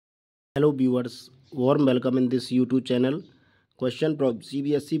Hello viewers, warm welcome in this YouTube channel. Question from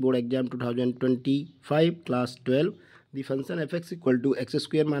cbse board exam 2025 class 12. The function fx equal to x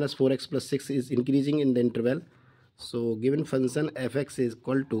square minus 4x plus 6 is increasing in the interval. So given function fx is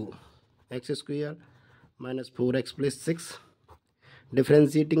equal to x square minus 4x plus 6,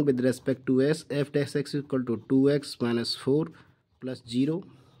 differentiating with respect to s, f dash x equal to 2x minus 4 plus 0.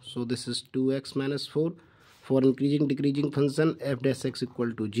 So this is 2x minus 4. For increasing decreasing function f dash x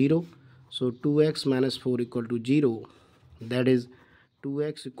equal to 0. So 2x minus 4 equal to 0, that is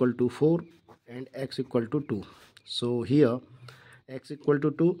 2x equal to 4 and x equal to 2. So here x equal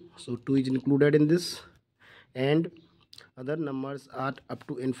to 2, so 2 is included in this, and other numbers are up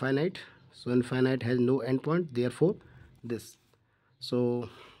to infinite. So infinite has no endpoint, therefore this. So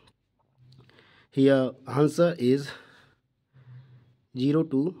here answer is 0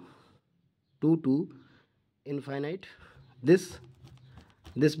 to 2 to infinite. This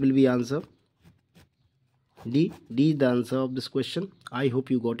will be answer. D is the answer of this question. I hope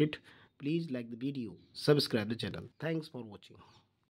you got it. Please like the video, subscribe the channel. Thanks for watching.